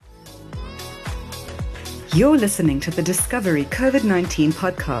You're listening to the Discovery COVID-19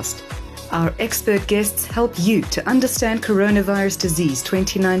 podcast. Our expert guests help you to understand coronavirus disease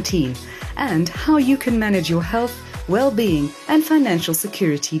 2019 and how you can manage your health, well-being, and financial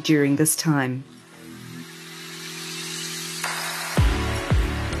security during this time.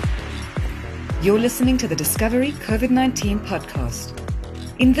 You're listening to the Discovery COVID-19 podcast.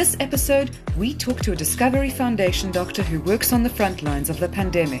 In this episode, we talk to a Discovery Foundation doctor who works on the front lines of the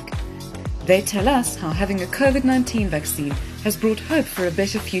pandemic. They tell us how having a COVID-19 vaccine has brought hope for a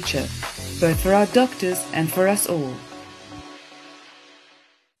better future, both for our doctors and for us all.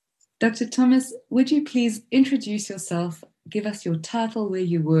 Dr. Thomas, would you please introduce yourself, give us your title, where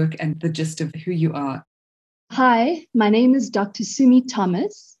you work, and the gist of who you are? Hi, my name is Dr. Sumy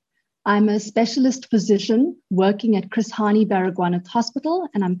Thomas. I'm a specialist physician working at Chris Hani Baragwanath Hospital,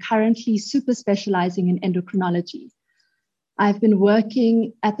 and I'm currently super specializing in endocrinology. I've been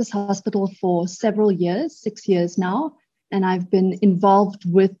working at this hospital for several years, 6 years now, and I've been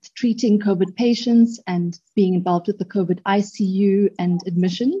involved with treating COVID patients and being involved with the COVID ICU and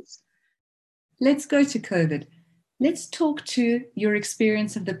admissions. Let's go to COVID. Let's talk to your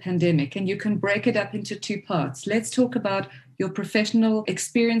experience of the pandemic, and you can break it up into two parts. Let's talk about your professional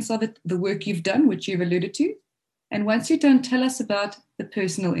experience of it, the work you've done, which you've alluded to. And once you're done, tell us about the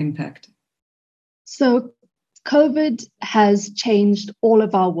personal impact. So COVID has changed all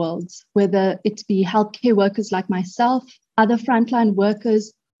of our worlds, whether it be healthcare workers like myself, other frontline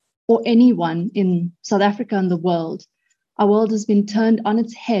workers, or anyone in South Africa and the world. Our world has been turned on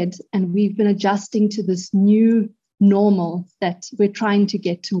its head, and we've been adjusting to this new normal that we're trying to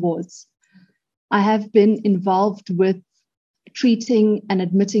get towards. I have been involved with treating and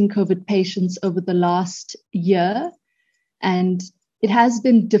admitting COVID patients over the last year, and it has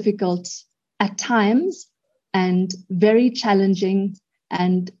been difficult at times and very challenging,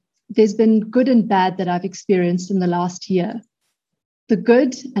 and there's been good and bad that I've experienced in the last year. The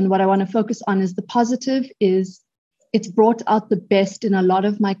good, and what I want to focus on is the positive, is it's brought out the best in a lot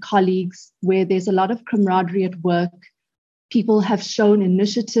of my colleagues, where there's a lot of camaraderie at work. People have shown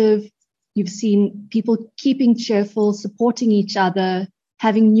initiative. You've seen people keeping cheerful, supporting each other,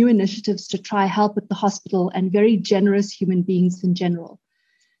 having new initiatives to try help at the hospital, and very generous human beings in general.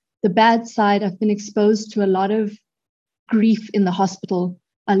 The bad side, I've been exposed to a lot of grief in the hospital,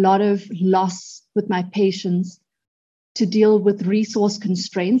 a lot of loss with my patients, to deal with resource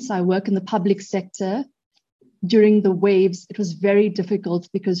constraints. I work in the public sector. During the waves, it was very difficult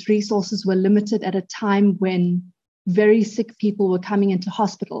because resources were limited at a time when very sick people were coming into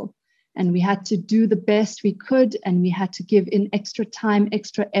hospital. And we had to do the best we could, and we had to give in extra time,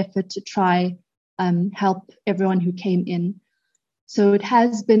 extra effort to try help everyone who came in. So it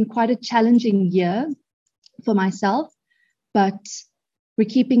has been quite a challenging year for myself, but we're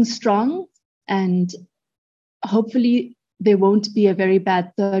keeping strong, and hopefully there won't be a very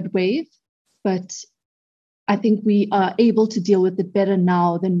bad third wave, but I think we are able to deal with it better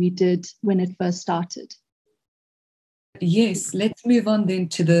now than we did when it first started. Yes, let's move on then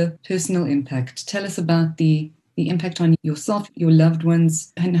to the personal impact. Tell us about the impact on yourself, your loved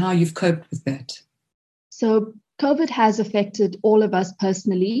ones, and how you've coped with that. So COVID has affected all of us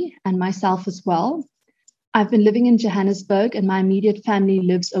personally, and myself as well. I've been living in Johannesburg, and my immediate family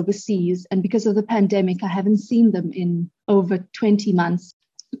lives overseas. And because of the pandemic, I haven't seen them in over 20 months.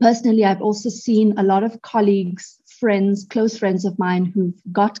 Personally, I've also seen a lot of colleagues, friends, close friends of mine who've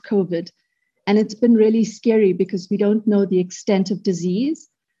got COVID. And it's been really scary because we don't know the extent of disease.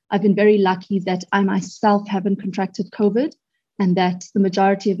 I've been very lucky that I myself haven't contracted COVID, and that the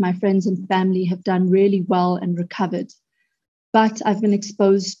majority of my friends and family have done really well and recovered. But I've been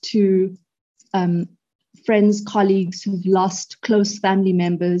exposed to friends, colleagues who've lost close family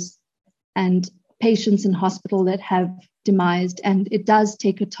members, and patients in hospital that have demised, and it does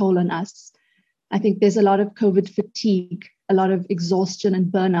take a toll on us. I think there's a lot of COVID fatigue, a lot of exhaustion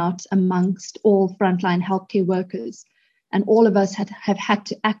and burnout amongst all frontline healthcare workers. And all of us have had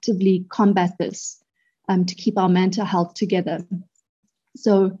to actively combat this to keep our mental health together.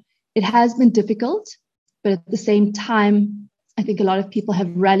 So it has been difficult, but at the same time, I think a lot of people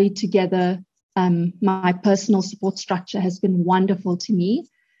have rallied together. My personal support structure has been wonderful to me.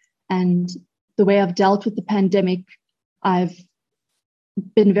 And the way I've dealt with the pandemic, I've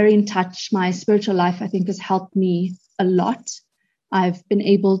been very in touch. My spiritual life, I think, has helped me a lot. I've been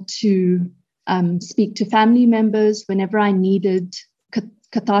able to speak to family members whenever I needed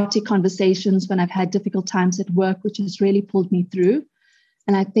cathartic conversations when I've had difficult times at work, which has really pulled me through.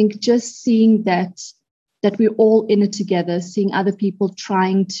 And I think just seeing that we're all in it together, seeing other people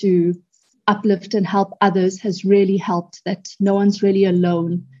trying to uplift and help others has really helped, that no one's really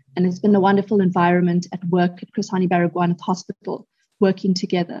alone And it's been a wonderful environment at work at Chris Hani Baragwanath Hospital, working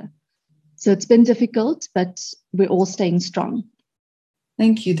together. So it's been difficult, but we're all staying strong.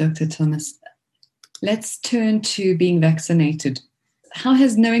 Thank you, Dr. Thomas. Let's turn to being vaccinated. How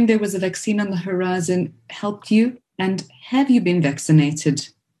has knowing there was a vaccine on the horizon helped you? And have you been vaccinated?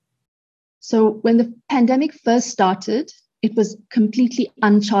 So when the pandemic first started, it was completely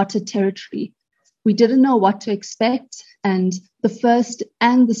uncharted territory. We didn't know what to expect, and the first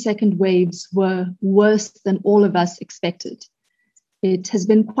and the second waves were worse than all of us expected. It has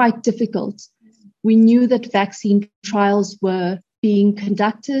been quite difficult. We knew that vaccine trials were being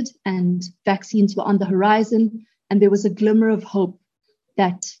conducted and vaccines were on the horizon, and there was a glimmer of hope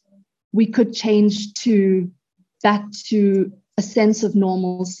that we could change back to a sense of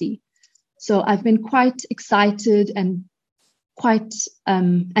normalcy. So I've been quite excited and quite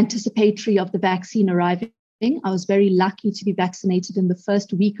anticipatory of the vaccine arriving. I was very lucky to be vaccinated in the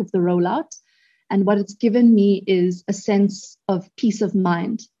first week of the rollout. And what it's given me is a sense of peace of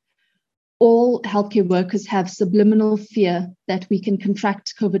mind. All healthcare workers have subliminal fear that we can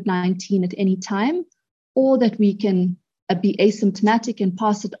contract COVID-19 at any time, or that we can be asymptomatic and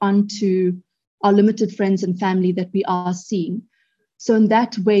pass it on to our limited friends and family that we are seeing. So in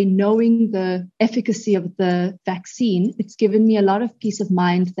that way, knowing the efficacy of the vaccine, it's given me a lot of peace of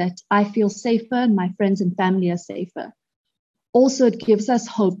mind that I feel safer and my friends and family are safer. Also, it gives us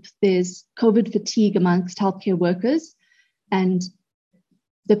hope. There's COVID fatigue amongst healthcare workers, and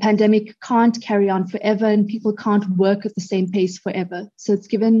the pandemic can't carry on forever and people can't work at the same pace forever. So it's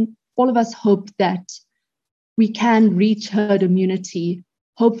given all of us hope that we can reach herd immunity,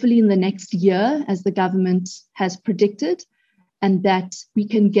 hopefully in the next year, as the government has predicted, and that we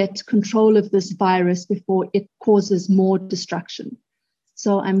can get control of this virus before it causes more destruction.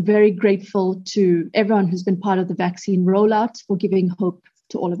 So I'm very grateful to everyone who's been part of the vaccine rollout for giving hope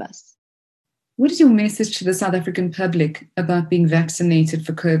to all of us. What is your message to the South African public about being vaccinated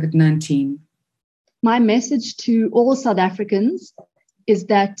for COVID-19? My message to all South Africans is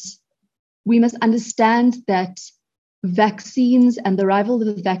that we must understand that vaccines and the arrival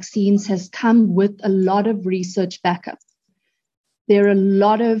of the vaccines has come with a lot of research backup. There are a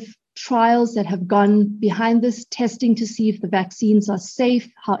lot of trials that have gone behind this, testing to see if the vaccines are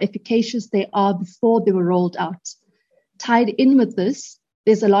safe, how efficacious they are before they were rolled out. Tied in with this,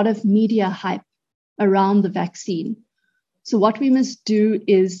 there's a lot of media hype around the vaccine. So what we must do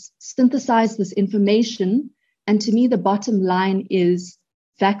is synthesize this information. And to me, the bottom line is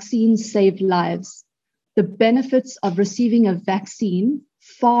vaccines save lives. The benefits of receiving a vaccine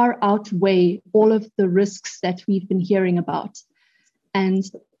far outweigh all of the risks that we've been hearing about. And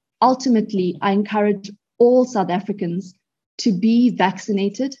ultimately, I encourage all South Africans to be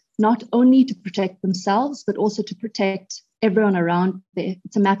vaccinated, not only to protect themselves, but also to protect everyone around there.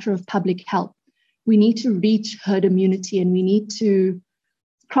 It's a matter of public health. We need to reach herd immunity and we need to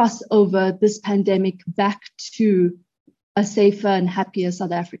cross over this pandemic back to a safer and happier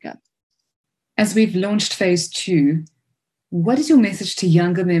South Africa. As we've launched phase 2, what is your message to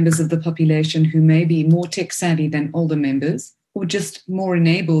younger members of the population who may be more tech savvy than older members, or just more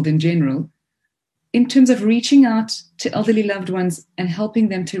enabled in general, in terms of reaching out to elderly loved ones and helping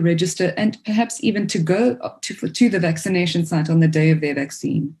them to register and perhaps even to go to the vaccination site on the day of their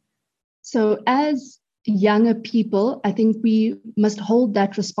vaccine? So as younger people, I think we must hold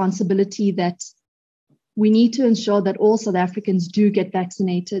that responsibility that we need to ensure that all South Africans do get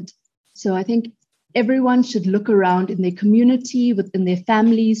vaccinated. So I think everyone should look around in their community, within their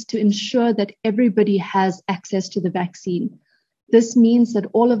families, to ensure that everybody has access to the vaccine. This means that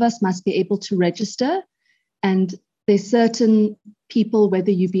all of us must be able to register, and there's certain people, whether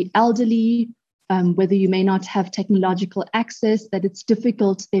you be elderly, whether you may not have technological access, that it's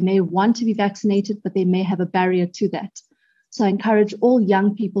difficult. They may want to be vaccinated, but they may have a barrier to that. So I encourage all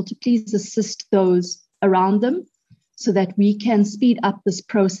young people to please assist those around them so that we can speed up this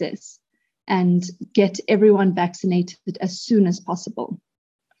process and get everyone vaccinated as soon as possible.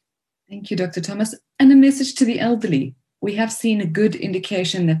 Thank you, Dr. Thomas. And a message to the elderly. We have seen a good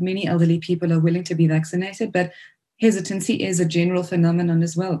indication that many elderly people are willing to be vaccinated, but hesitancy is a general phenomenon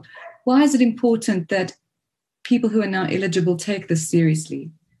as well. Why is it important that people who are now eligible take this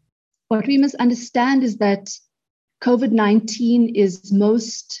seriously? What we must understand is that COVID-19 is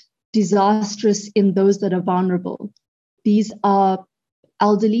most disastrous in those that are vulnerable. These are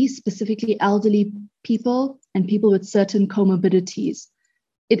elderly, specifically elderly people and people with certain comorbidities.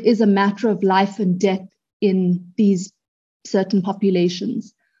 It is a matter of life and death in these certain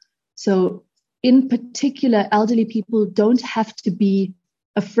populations. So in particular, elderly people don't have to be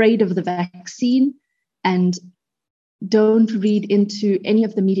afraid of the vaccine, and don't read into any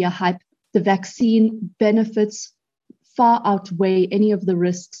of the media hype. The vaccine benefits far outweigh any of the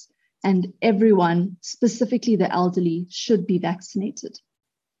risks, and everyone, specifically the elderly, should be vaccinated.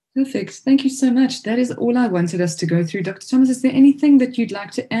 Perfect. Thank you so much. That is all I wanted us to go through. Dr. Thomas, is there anything that you'd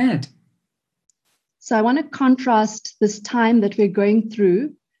like to add? So I want to contrast this time that we're going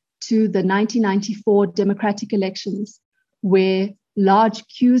through to the 1994 democratic elections, where large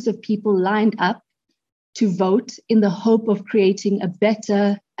queues of people lined up to vote in the hope of creating a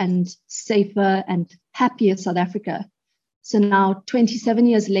better and safer and happier South Africa. So now, 27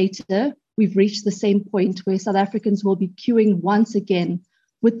 years later, we've reached the same point where South Africans will be queuing once again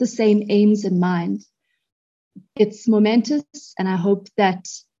with the same aims in mind. It's momentous, and I hope that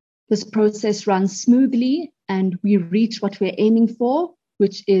this process runs smoothly and we reach what we're aiming for,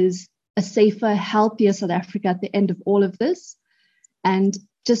 which is a safer, healthier South Africa at the end of all of this. And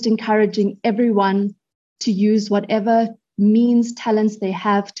just encouraging everyone to use whatever means, talents they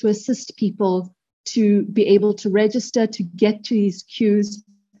have to assist people to be able to register, to get to these queues,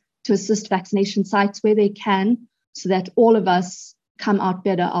 to assist vaccination sites where they can, so that all of us come out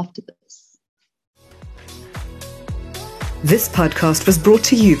better after this. This podcast was brought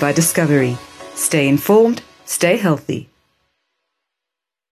to you by Discovery. Stay informed, stay healthy.